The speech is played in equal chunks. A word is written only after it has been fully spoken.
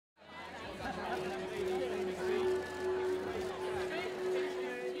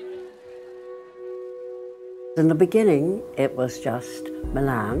In the beginning, it was just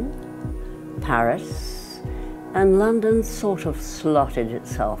Milan, Paris, and London sort of slotted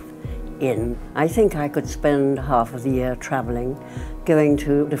itself in. I think I could spend half of the year traveling, going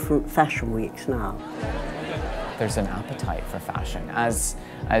to different fashion weeks now. There's an appetite for fashion. As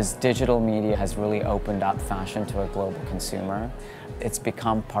digital media has really opened up fashion to a global consumer, it's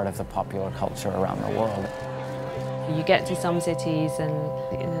become part of the popular culture around the world. You get to some cities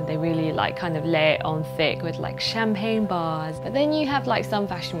and they really kind of lay it on thick with champagne bars. But then you have some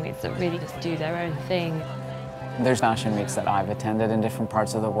fashion weeks that really just do their own thing. There's fashion weeks that I've attended in different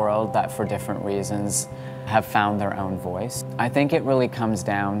parts of the world that for different reasons have found their own voice. I think it really comes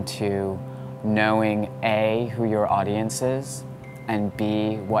down to knowing A, who your audience is, and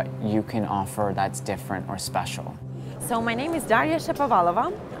B, what you can offer that's different or special. So my name is Daria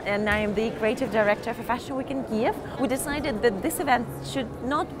Shapovalova, and I am the creative director for Fashion Week in Kiev. We decided that this event should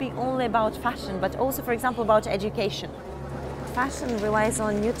not be only about fashion, but also, for example, about education. Fashion relies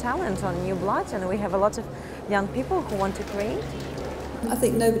on new talent, on new blood, and we have a lot of young people who want to create. I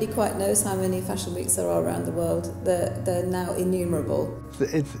think nobody quite knows how many fashion weeks there are around the world. They're now innumerable.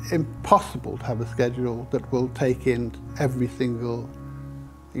 It's impossible to have a schedule that will take in every single,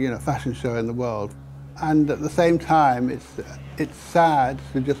 fashion show in the world. And at the same time, it's sad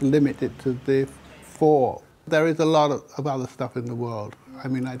to just limit it to the 4. There is a lot of other stuff in the world. I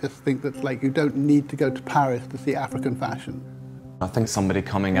mean, I just think that you don't need to go to Paris to see African fashion. I think somebody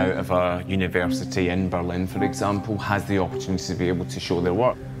coming out of a university in Berlin, for example, has the opportunity to be able to show their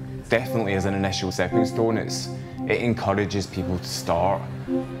work. Definitely as an initial stepping stone, it encourages people to start.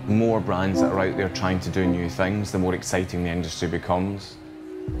 The more brands that are out there trying to do new things, the more exciting the industry becomes.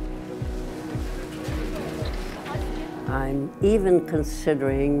 I'm even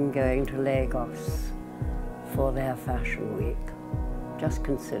considering going to Lagos for their fashion week, just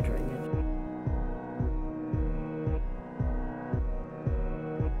considering it.